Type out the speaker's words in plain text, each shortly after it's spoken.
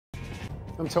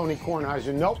I'm Tony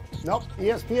Kornheiser. Nope.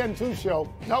 ESPN2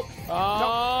 show. Nope.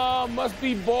 Must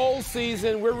be bowl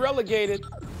season. We're relegated.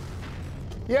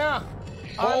 Yeah,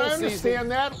 I understand season.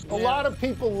 that. Yeah. A lot of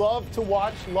people love to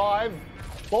watch live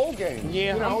bowl games.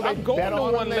 Yeah, I'm going to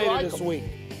one later this week.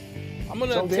 I'm going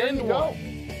to attend one.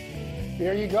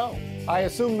 There you go. I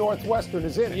assume Northwestern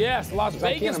is in it. Yes, Las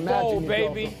Vegas Bowl,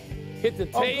 baby. Hit the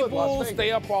table, stay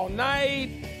up all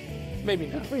night. Maybe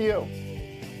not. Good for you.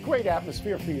 Great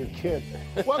atmosphere for your kid.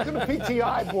 Welcome to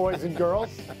PTI, boys and girls.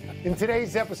 In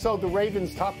today's episode, the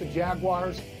Ravens top the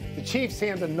Jaguars. The Chiefs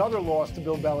hand another loss to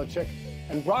Bill Belichick.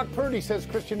 And Brock Purdy says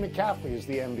Christian McCaffrey is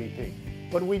the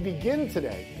MVP. But we begin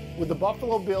today with the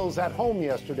Buffalo Bills at home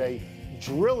yesterday,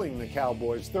 drilling the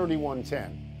Cowboys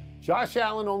 31-10. Josh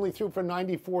Allen only threw for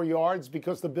 94 yards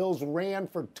because the Bills ran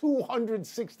for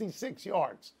 266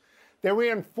 yards. They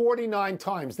ran 49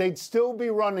 times. They'd still be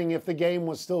running if the game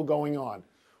was still going on.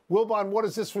 Wilbon, what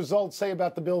does this result say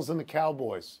about the Bills and the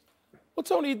Cowboys? Well,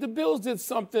 Tony, the Bills did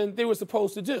something they were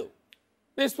supposed to do.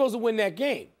 They're supposed to win that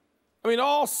game. I mean,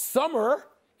 all summer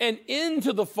and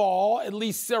into the fall, at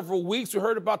least several weeks, we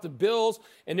heard about the Bills,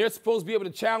 and they're supposed to be able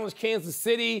to challenge Kansas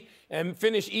City and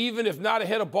finish even, if not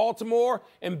ahead of Baltimore,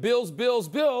 and Bills.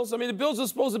 I mean, the Bills are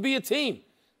supposed to be a team.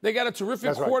 They got a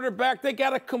terrific quarterback. Right. They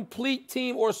got a complete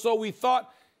team, or so we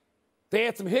thought. They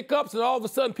had some hiccups, and all of a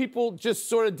sudden people just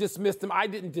sort of dismissed them. I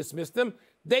didn't dismiss them.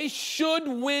 They should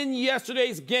win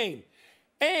yesterday's game.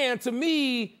 And to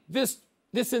me, this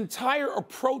entire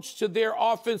approach to their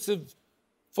offensive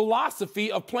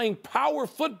philosophy of playing power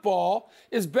football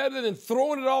is better than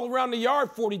throwing it all around the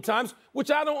yard 40 times,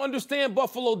 which I don't understand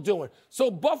Buffalo doing. So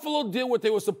Buffalo did what they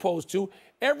were supposed to.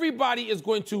 Everybody is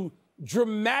going to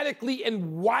dramatically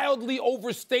and wildly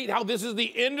overstate how this is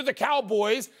the end of the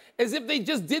Cowboys, as if they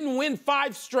just didn't win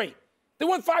 5 straight. They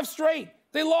won 5 straight.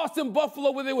 They lost in Buffalo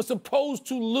where they were supposed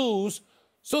to lose.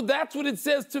 So that's what it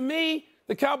says to me.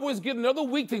 The Cowboys get another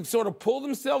week to sort of pull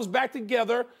themselves back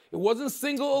together. It wasn't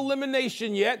single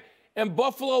elimination yet, and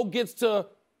Buffalo gets to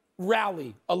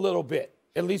rally a little bit,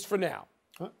 at least for now.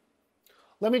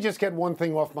 Let me just get one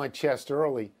thing off my chest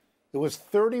early. It was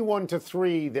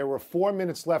 31-3. There were 4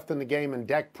 minutes left in the game, and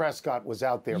Dak Prescott was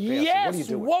out there passing. Yes, what are you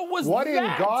doing? What was what that? What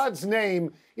in God's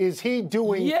name is he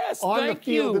doing on the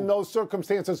field in those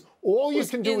circumstances? All you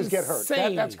can do is get hurt.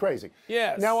 That's crazy.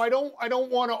 Yes. Now, I don't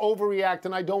want to overreact,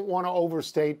 and I don't want to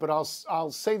overstate, but I'll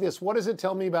say this. What does it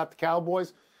tell me about the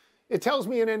Cowboys? It tells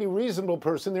me in any reasonable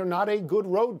person they're not a good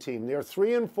road team. They're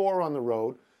 3-4 on the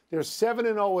road. They're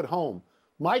 7-0 at home.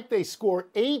 Mike, they score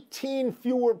 18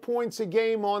 fewer points a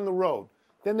game on the road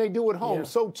than they do at home. Yeah.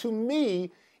 So to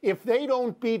me, if they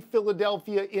don't beat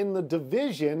Philadelphia in the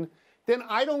division, then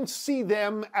I don't see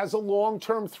them as a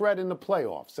long-term threat in the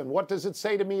playoffs. And what does it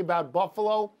say to me about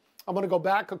Buffalo? I'm going to go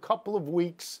back a couple of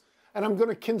weeks, and I'm going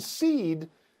to concede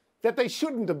that they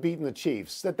shouldn't have beaten the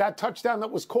Chiefs, that touchdown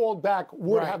that was called back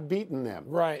would have beaten them.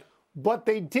 Right. But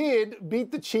they did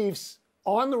beat the Chiefs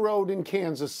on the road in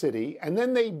Kansas City, and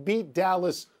then they beat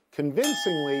Dallas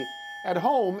convincingly at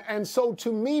home. And so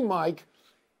to me, Mike,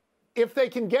 if they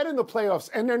can get in the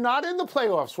playoffs, and they're not in the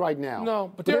playoffs right now.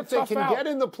 No, but if they can get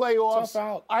in the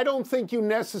playoffs, I don't think you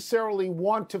necessarily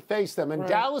want to face them. And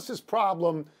Dallas's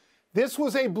problem, this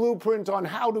was a blueprint on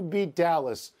how to beat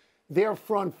Dallas. Their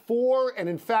front 4, and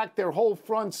in fact their whole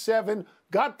front 7,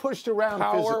 got pushed around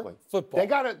physically. Football. They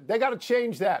got to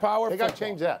change that. They got to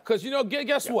change that. Because,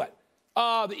 guess what?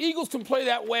 The Eagles can play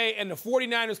that way, and the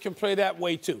 49ers can play that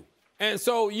way, too. And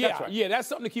so, that's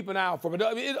something to keep an eye out for. But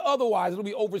otherwise, it'll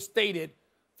be overstated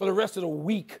for the rest of the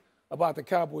week about the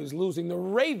Cowboys losing. The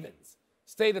Ravens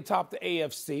stayed atop the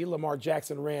AFC. Lamar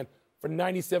Jackson ran for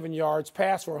 97 yards,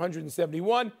 passed for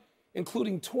 171,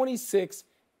 including 26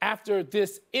 after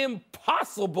this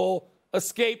impossible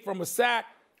escape from a sack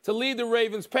to lead the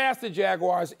Ravens past the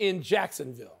Jaguars in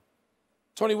Jacksonville.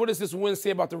 Tony, what does this win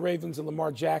say about the Ravens and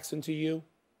Lamar Jackson to you?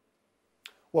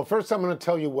 Well, first I'm going to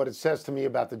tell you what it says to me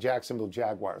about the Jacksonville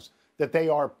Jaguars, that they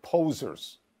are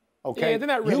posers. Okay? Yeah, they're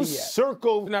not ready yet.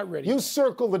 They're not ready yet.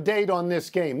 Circle the date on this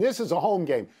game. This is a home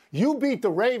game. You beat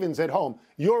the Ravens at home.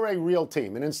 You're a real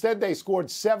team. And instead they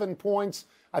scored 7 points.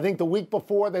 I think the week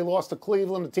before they lost to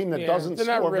Cleveland, a team that doesn't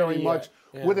score very much,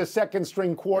 with a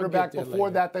second-string quarterback. Before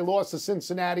that, they lost to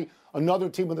Cincinnati, another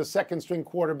team with a second-string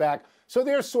quarterback. So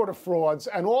they're sort of frauds.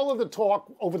 And all of the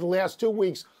talk over the last 2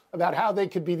 weeks about how they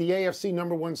could be the AFC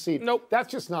 #1 seed, that's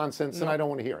just nonsense, and I don't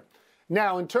want to hear it.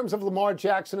 Now, in terms of Lamar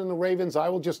Jackson and the Ravens, I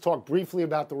will just talk briefly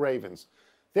about the Ravens.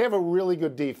 They have a really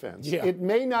good defense. Yeah. It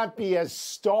may not be as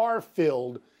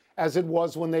star-filled as it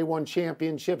was when they won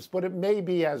championships, but it may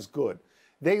be as good.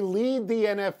 They lead the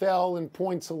NFL in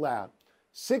points allowed,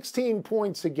 16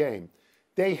 points a game.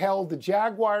 They held the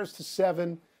Jaguars to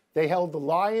 7. They held the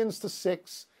Lions to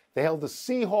 6. They held the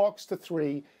Seahawks to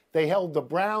 3. They held the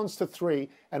Browns to 3.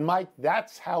 And, Mike,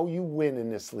 that's how you win in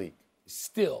this league.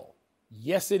 Still,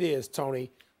 yes, it is,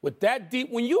 Tony. With that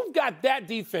when you've got that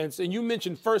defense, and you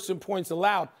mentioned first in points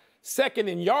allowed, second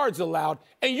in yards allowed,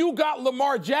 and you got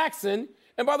Lamar Jackson.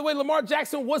 And by the way, Lamar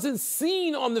Jackson wasn't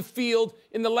seen on the field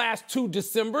in the last 2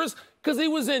 Decembers because he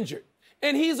was injured.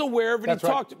 And he's aware of it. That's he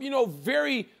right. talked,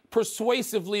 very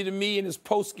persuasively to me in his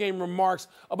post-game remarks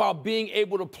about being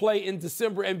able to play in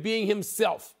December and being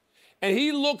himself. And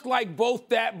he looked like both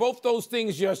those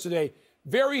things yesterday,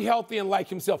 very healthy and like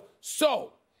himself.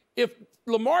 So if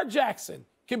Lamar Jackson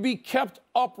can be kept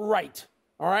upright,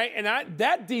 all right, and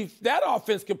that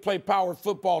offense can play power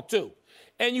football too.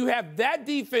 And you have that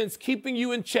defense keeping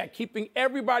you in check, keeping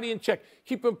everybody in check,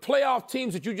 keeping playoff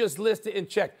teams that you just listed in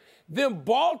check. Then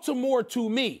Baltimore, to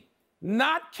me,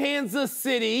 not Kansas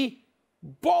City,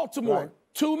 Baltimore, right,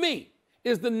 to me,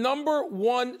 is the number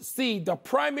 1 seed, the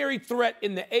primary threat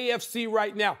in the AFC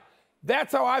right now.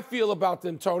 That's how I feel about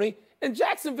them, Tony. And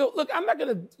Jacksonville, look, I'm not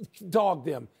going to dog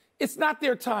them. It's not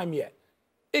their time yet.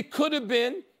 It could have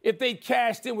been if they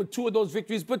cashed in with 2 of those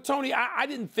victories. But, Tony, I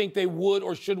didn't think they would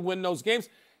or should win those games.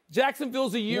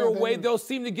 Jacksonville's a year away. They'll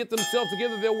seem to get themselves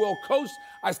together. They're well coached.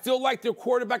 I still like their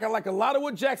quarterback. I like a lot of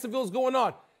what Jacksonville's going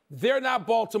on. They're not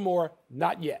Baltimore,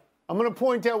 not yet. I'm going to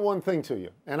point out one thing to you,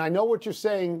 and I know what you're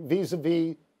saying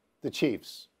vis-a-vis the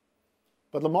Chiefs.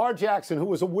 But Lamar Jackson, who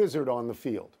was a wizard on the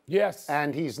field. Yes.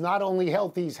 And he's not only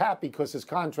healthy, he's happy because his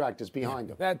contract is behind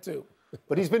him. That too.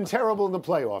 But he's been terrible in the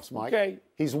playoffs, Mike. Okay.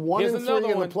 He's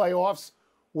 1-3 in the playoffs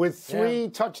with 3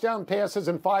 touchdown passes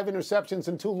and 5 interceptions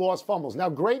and 2 lost fumbles. Now,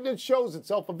 greatness shows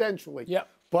itself eventually. Yep.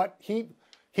 But he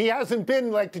hasn't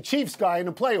been like the Chiefs guy in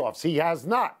the playoffs. He has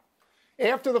not.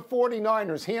 After the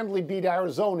 49ers handily beat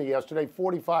Arizona yesterday,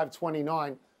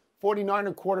 45-29,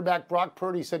 49er quarterback Brock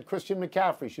Purdy said Christian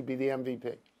McCaffrey should be the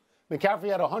MVP. McCaffrey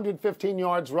had 115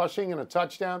 yards rushing and a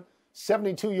touchdown,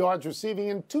 72 yards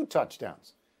receiving and 2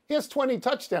 touchdowns. He has 20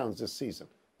 touchdowns this season.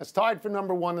 That's tied for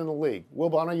number 1 in the league.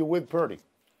 Wilbon, are you with Purdy?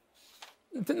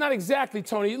 Not exactly,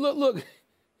 Tony. Look,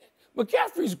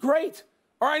 McCaffrey's great.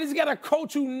 All right, he's got a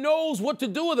coach who knows what to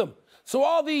do with him. So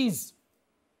all these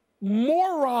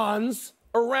morons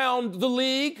around the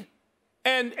league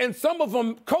and some of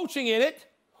them coaching in it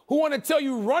who want to tell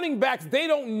you running backs, they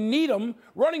don't need them.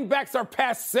 Running backs are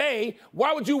passé.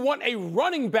 Why would you want a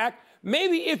running back?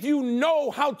 Maybe if you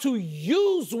know how to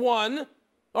use one,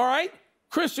 all right?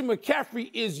 Christian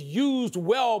McCaffrey is used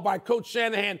well by Coach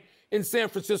Shanahan in San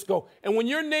Francisco. And when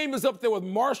your name is up there with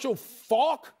Marshall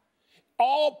Faulk,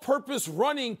 all-purpose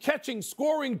running, catching,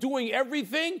 scoring, doing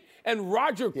everything, and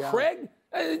Roger Craig,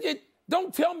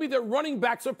 don't tell me that running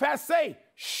backs are passé.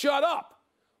 Shut up.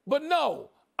 But no,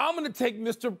 I'm going to take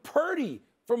Mr. Purdy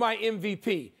for my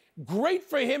MVP. Great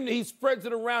for him that he spreads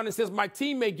it around and says, my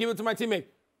teammate, give it to my teammate.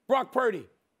 Brock Purdy.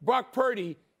 Brock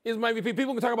Purdy is my MVP.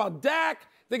 People can talk about Dak.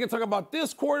 They can talk about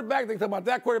this quarterback. They can talk about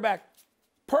that quarterback.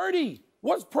 Purdy.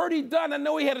 What's Purdy done? I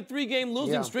know he had a 3-game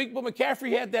losing streak, but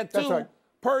McCaffrey had that too. That's right.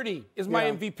 Purdy is my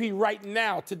MVP right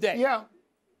now, today. Yeah.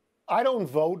 I don't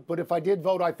vote, but if I did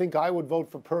vote, I think I would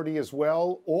vote for Purdy as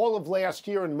well. All of last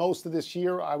year and most of this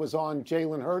year, I was on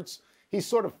Jalen Hurts. He's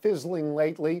sort of fizzling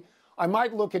lately. I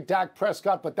might look at Dak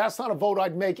Prescott, but that's not a vote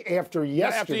I'd make after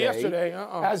yesterday. After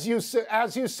yesterday,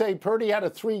 As you say, Purdy had a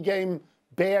 3-game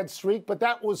bad streak, but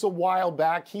that was a while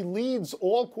back. He leads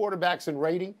all quarterbacks in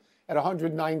rating at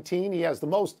 119. He has the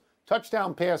most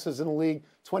touchdown passes in the league,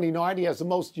 29. He has the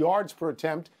most yards per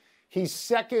attempt. He's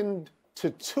second to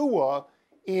Tua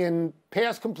in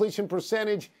pass completion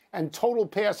percentage and total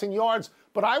passing yards.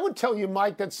 But I would tell you,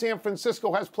 Mike, that San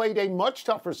Francisco has played a much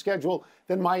tougher schedule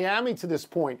than Miami to this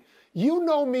point. You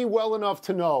know me well enough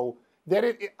to know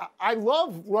that I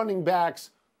love running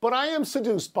backs, but I am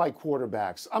seduced by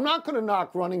quarterbacks. I'm not going to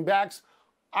knock running backs.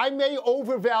 I may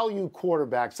overvalue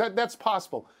quarterbacks. That's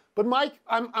possible. But, Mike,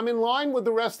 I'm in line with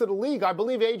the rest of the league. I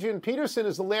believe Adrian Peterson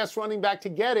is the last running back to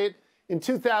get it in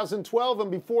 2012,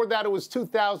 and before that it was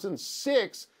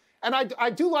 2006. And I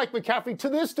do like McCaffrey to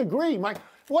this degree. Mike,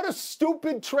 what a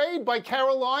stupid trade by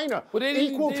Carolina.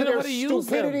 Equal to their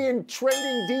stupidity in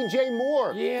trading DJ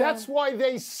Moore. Yeah. That's why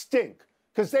they stink,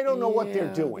 because they don't know what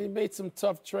they're doing. They made some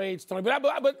tough trades, Tony.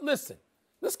 But listen,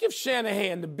 let's give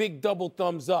Shanahan the big double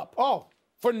thumbs up. Oh,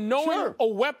 for knowing a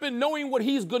weapon, knowing what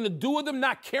he's going to do with them,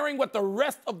 not caring what the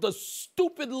rest of the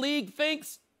stupid league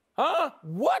thinks. Huh?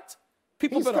 What?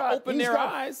 People better open their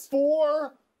eyes.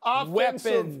 4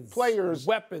 offensive players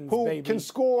who can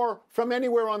score from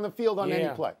anywhere on the field on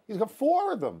any play. He's got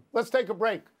 4 of them. Let's take a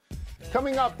break.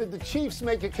 Coming up, did the Chiefs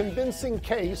make a convincing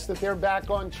case that they're back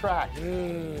on track?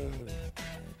 Did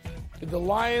the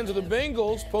Lions or the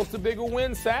Bengals post a bigger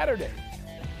win Saturday?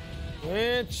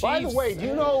 By the way, do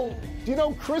you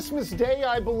know Christmas Day,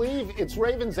 I believe, it's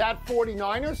Ravens at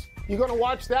 49ers? You going to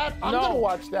watch that? I'm going to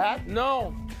watch that.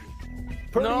 No.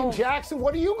 Purdy and Jackson,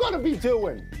 what are you going to be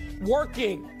doing?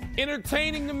 Working,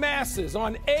 entertaining the masses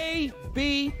on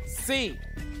ABC.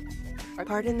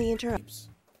 Pardon the interruption.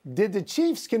 Did the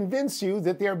Chiefs convince you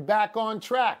that they're back on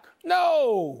track?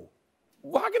 No.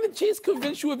 How can the Chiefs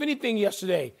convince you of anything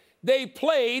yesterday? They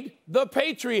played the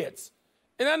Patriots.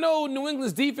 And I know New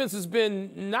England's defense has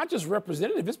been not just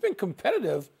representative, it's been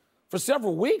competitive for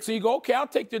several weeks. So you go, okay, I'll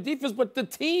take their defense, but the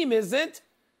team isn't.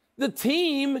 The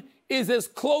team is as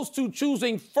close to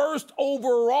choosing first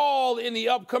overall in the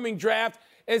upcoming draft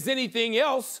as anything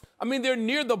else. I mean, they're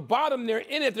near the bottom. They're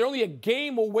in it. They're only a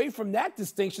game away from that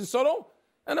distinction. So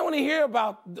I don't want to hear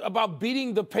about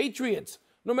beating the Patriots,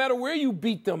 no matter where you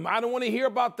beat them. I don't want to hear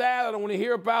about that. I don't want to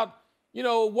hear about,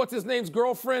 what's his name's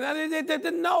girlfriend.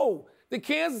 No. The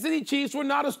Kansas City Chiefs were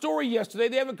not a story yesterday.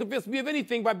 They haven't convinced me of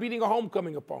anything by beating a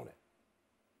homecoming opponent.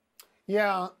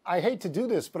 Yeah, I hate to do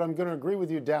this, but I'm going to agree with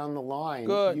you down the line.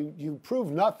 Good. You prove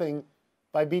nothing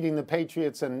by beating the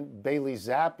Patriots and Bailey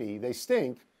Zappi. They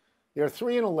stink. They're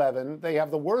 3-11. They have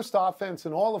the worst offense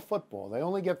in all of football. They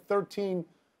only get 13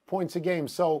 points a game.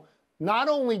 So not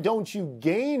only don't you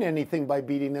gain anything by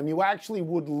beating them, you actually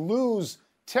would lose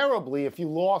terribly if you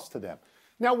lost to them.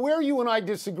 Now, where you and I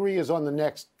disagree is on the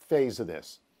next phase of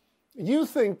this. You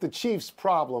think the Chiefs'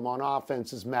 problem on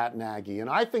offense is Matt Nagy, and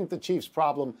I think the Chiefs'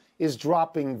 problem is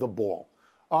dropping the ball.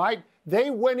 All right? They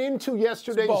went into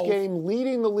yesterday's game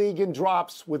leading the league in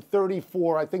drops with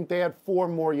 34. I think they had 4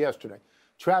 more yesterday.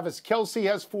 Travis Kelce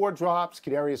has 4 drops.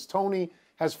 Kadarius Toney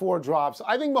has 4 drops.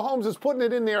 I think Mahomes is putting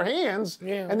it in their hands,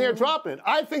 and they're dropping it.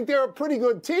 I think they're a pretty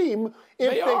good team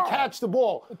if they catch the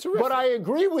ball. Terrific. But I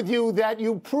agree with you that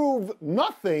you prove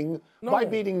nothing by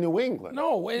beating New England.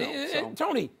 And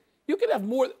Tony, you could have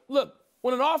more. Look,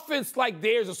 when an offense like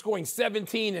theirs is scoring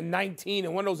 17 and 19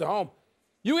 and one of those at home,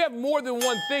 you have more than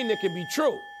one thing that can be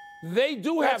true. They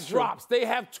do have drops. They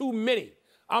have too many.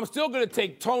 I'm still going to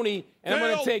take Tony, and I'm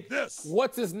going to take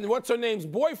what's her name's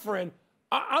boyfriend.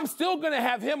 I'm still going to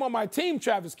have him on my team,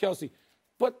 Travis Kelce.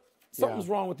 But something's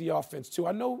wrong with the offense, too.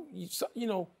 I know,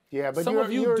 Yeah, but some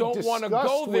of you don't want to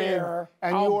go there.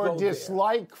 And your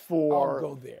dislike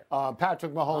for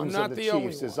Patrick Mahomes and the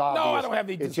Chiefs is obvious. No, I don't have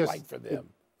any dislike for them.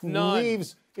 None.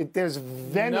 There's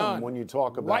venom when you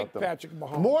talk about them. Patrick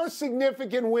Mahomes. More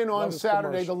significant win on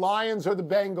Saturday, the Lions or the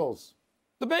Bengals?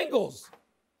 The Bengals.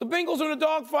 The Bengals are in a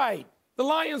dogfight. The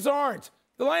Lions aren't.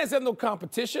 The Lions have no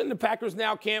competition. The Packers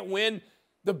now can't win.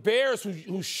 The Bears,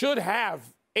 who should have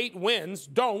 8 wins,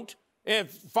 don't, and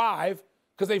 5,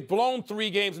 because they've blown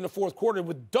 3 games in the fourth quarter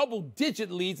with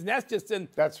double-digit leads, and that's just in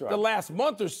the last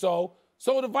month or so.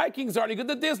 So the Vikings aren't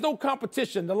good. There's no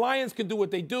competition. The Lions can do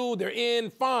what they do. They're in,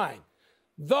 fine.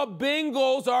 The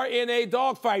Bengals are in a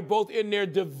dogfight, both in their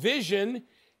division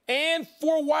and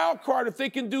for a wild card, if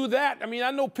they can do that. I mean, I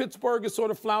know Pittsburgh is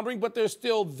sort of floundering, but they're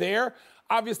still there.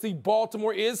 Obviously,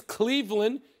 Baltimore is.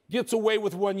 Cleveland gets away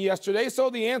with one yesterday. So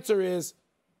the answer is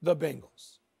the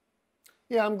Bengals.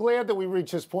 Yeah, I'm glad that we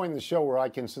reached this point in the show where I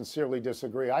can sincerely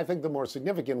disagree. I think the more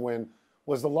significant win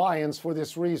was the Lions for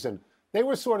this reason. They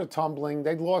were sort of tumbling.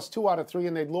 They'd lost 2 out of 3,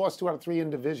 and they'd lost 2 out of 3 in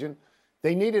division.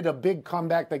 They needed a big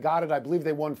comeback. They got it. I believe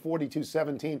they won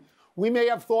 42-17. We may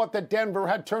have thought that Denver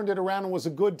had turned it around and was a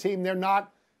good team. They're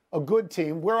not a good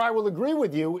team. Where I will agree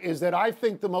with you is that I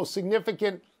think the most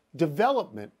significant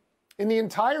development in the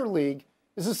entire league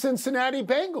is the Cincinnati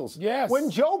Bengals. Yes. When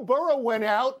Joe Burrow went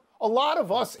out, a lot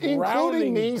of us,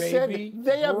 including me, said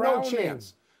they have no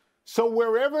chance. So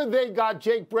wherever they got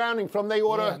Jake Browning from, they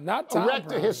ought to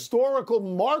erect a historical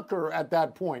marker at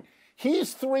that point.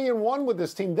 He's 3-1 with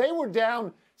this team. They were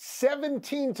down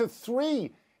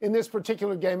 17-3 in this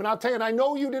particular game. And I'll tell you, and I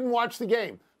know you didn't watch the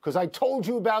game because I told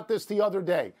you about this the other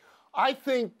day. I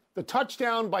think the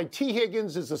touchdown by T.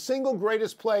 Higgins is the single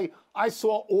greatest play I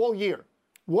saw all year.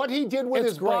 What he did with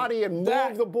his body and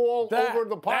move the ball over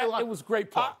the pylon. It was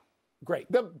great play.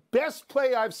 Great. The best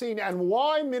play I've seen, and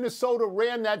why Minnesota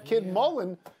ran that kid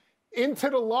Mullen into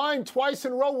the line twice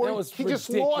in a row where he just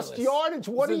lost yardage.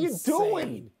 What are you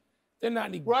doing? They're not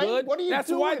any good. What are you doing? That's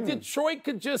why Detroit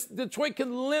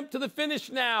can limp to the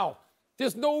finish now.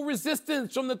 There's no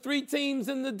resistance from the 3 teams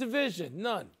in the division.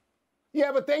 None.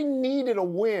 Yeah, but they needed a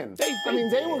win.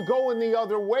 They were going the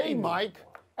other way, Mike.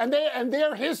 And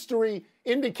their history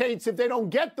indicates if they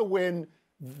don't get the win,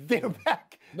 they're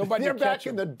back. They're back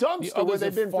in the dumpster where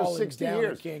they've been for 60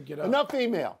 years. Can't get up. Enough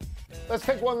email. Let's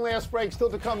take one last break. Still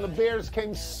to come, the Bears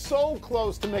came so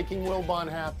close to making Wilbon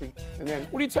happy. And then,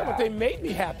 what are you talking about? They made me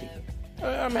happy.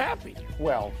 I'm happy.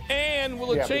 Well. And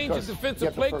will it change if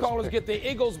defensive play callers get the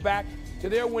Eagles back to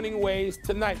their winning ways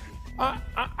tonight?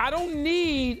 I don't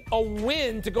need a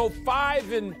win to go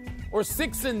 5-6-9 or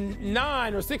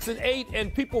 6-8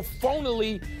 and people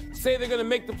phonily say they're going to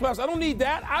make the playoffs. I don't need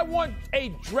that. I want a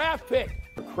draft pick.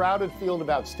 A crowded field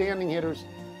of outstanding hitters,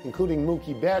 including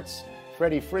Mookie Betts,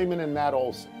 Freddie Freeman, and Matt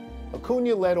Olson.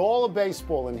 Acuna led all of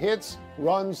baseball in hits,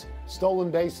 runs,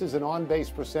 stolen bases, and on-base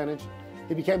percentage.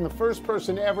 He became the first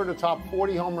person ever to top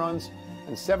 40 home runs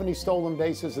and 70 stolen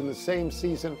bases in the same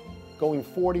season, going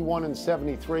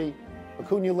 41-73.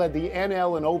 Acuna led the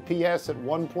NL in OPS at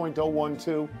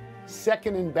 1.012,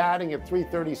 second in batting at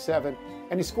 337,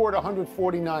 and he scored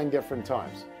 149 different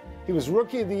times. He was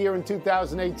Rookie of the Year in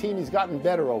 2018. He's gotten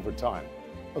better over time.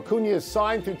 Acuna is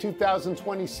signed through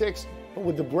 2026, but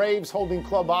with the Braves holding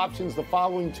club options the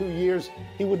following 2 years,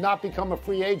 he would not become a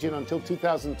free agent until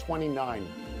 2029.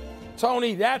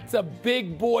 Tony, that's a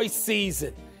big boy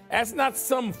season. That's not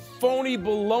some phony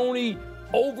baloney,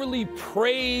 overly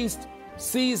praised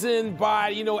season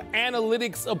by,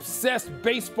 analytics-obsessed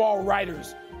baseball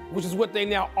writers, which is what they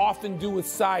now often do with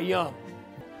Cy Young.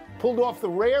 Pulled off the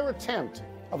rare attempt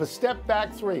of a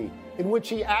step-back three in which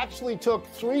he actually took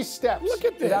 3 steps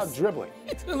without dribbling.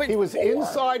 He was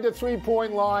inside the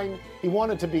three-point line. He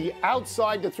wanted to be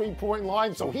outside the three-point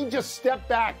line, so he just stepped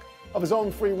back of his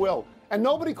own free will. And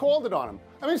nobody called it on him.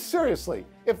 I mean, seriously,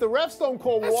 if the refs don't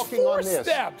call walking on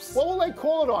this, what will they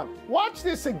call it on? Watch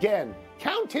this again.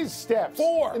 Count his steps.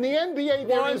 4. In the NBA,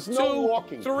 there is no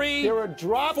walking. 3. There are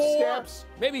drop 4, steps,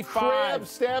 maybe 5. Crab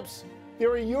steps.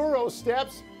 There are Euro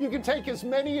steps. You can take as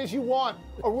many as you want.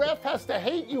 A ref has to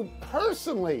hate you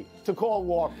personally to call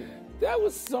walking. That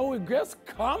was so aggressive,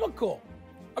 comical.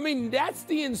 I mean, that's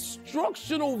the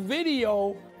instructional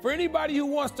video for anybody who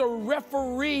wants to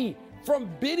referee from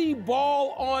biddy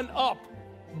ball on up.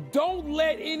 Don't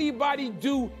let anybody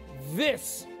do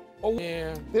this. Oh,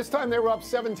 yeah. This time they were up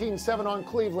 17-7 on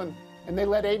Cleveland, and they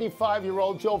let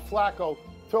 85-year-old Joe Flacco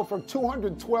throw for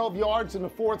 212 yards in the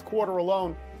fourth quarter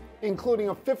alone, including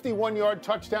a 51-yard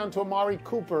touchdown to Amari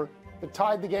Cooper that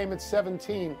tied the game at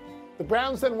 17. The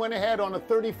Browns then went ahead on a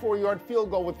 34-yard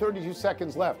field goal with 32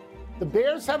 seconds left. The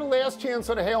Bears had a last chance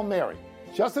on a Hail Mary.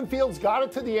 Justin Fields got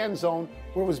it to the end zone,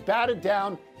 where it was batted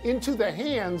down into the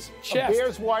hands of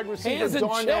Bears wide receiver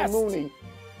Darnell Mooney,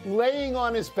 laying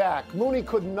on his back. Mooney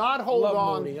could not hold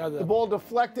on. The ball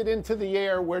deflected into the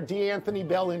air where DeAnthony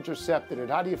Bell intercepted it.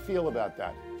 How do you feel about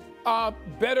that?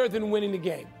 Better than winning the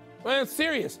game. Man,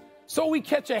 serious. So we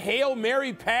catch a Hail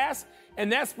Mary pass,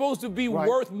 and that's supposed to be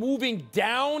worth moving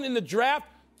down in the draft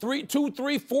 2,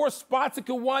 3, 4 spots it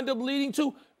could wind up leading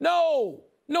to? No,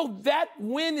 that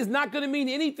win is not going to mean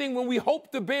anything when we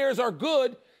hope the Bears are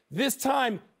good this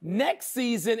time next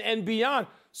season and beyond.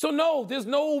 So no, there's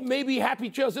no maybe happy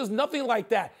trails. There's nothing like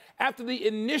that. After the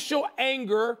initial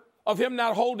anger of him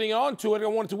not holding on to it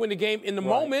and wanting to win the game in the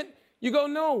moment, you go,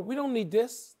 no, we don't need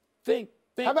this. Think.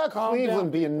 How about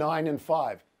Cleveland being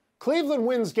 9-5? Cleveland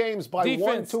wins games by 1, 2,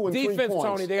 and 3 points. Defense,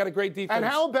 Tony, they got a great defense. And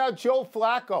how about Joe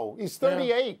Flacco? He's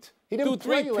 38. He didn't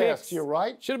play last year,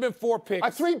 right? Should have been 4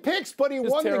 picks. 3 picks, but he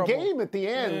won the game at the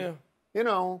end. Yeah.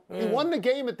 He won the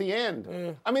game at the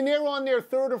end. I mean, they're on their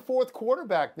 3rd or 4th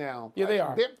quarterback now. Yeah, they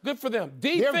are. Good for them.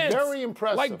 Defense. They're very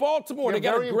impressive. Like Baltimore, they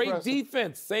got a great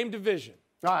defense. Same division.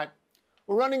 All right.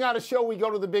 We're running out of show. We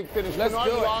go to the big finish.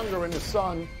 Bernard Longer and his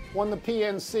son won the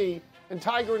PNC, and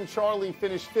Tiger and Charlie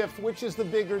finished 5th. Which is the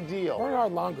bigger deal?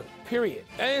 Bernard Longer, period.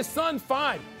 And his son,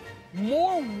 fine.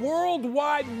 More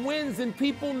worldwide wins than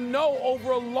people know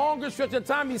over a longer stretch of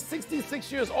time. He's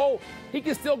 66 years old. He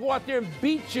can still go out there and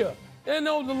beat you. And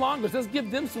no, the Longers. Let's give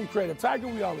them some credit. Tiger,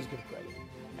 we always give credit.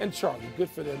 And Charlie, good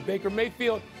for them. Baker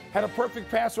Mayfield had a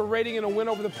perfect passer rating and a win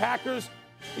over the Packers.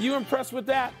 Are you impressed with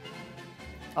that?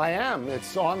 I am.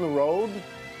 It's on the road.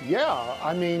 Yeah,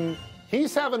 I mean,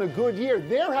 he's having a good year.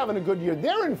 They're having a good year.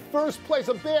 They're in first place,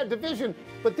 a bad division,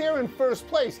 but they're in first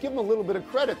place. Give them a little bit of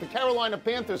credit. The Carolina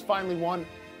Panthers finally won,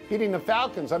 beating the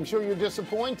Falcons. I'm sure you're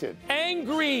disappointed.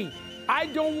 Angry. I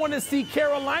don't want to see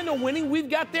Carolina winning. We've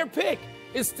got their pick.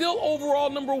 It's still overall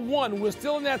number 1. We're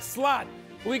still in that slot.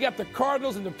 We got the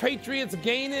Cardinals and the Patriots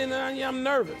gaining. I'm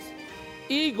nervous.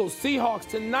 Eagles, Seahawks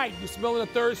tonight. You smelling a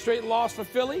 3rd straight loss for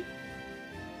Philly?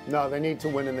 No, they need to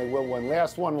win, and they will win.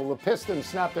 Last one, will the Pistons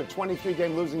snap their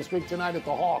 23-game losing streak tonight at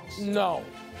the Hawks? No.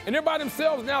 And they're by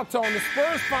themselves now, Tony. The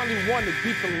Spurs finally won to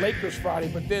beat the Lakers Friday,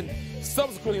 but then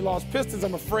subsequently lost. Pistons,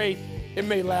 I'm afraid it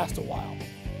may last a while.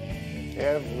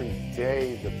 Every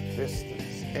day, the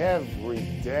Pistons. Every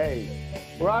day.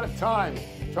 We're out of time.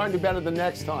 Try and do better the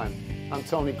next time. I'm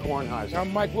Tony Kornheiser.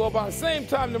 I'm Mike Wilbon. Same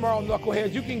time tomorrow,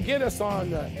 Knuckleheads. You can get us on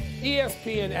the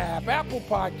ESPN app, Apple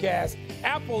Podcasts,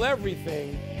 Apple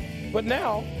everything. But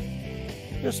now,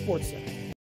 here's SportsCenter.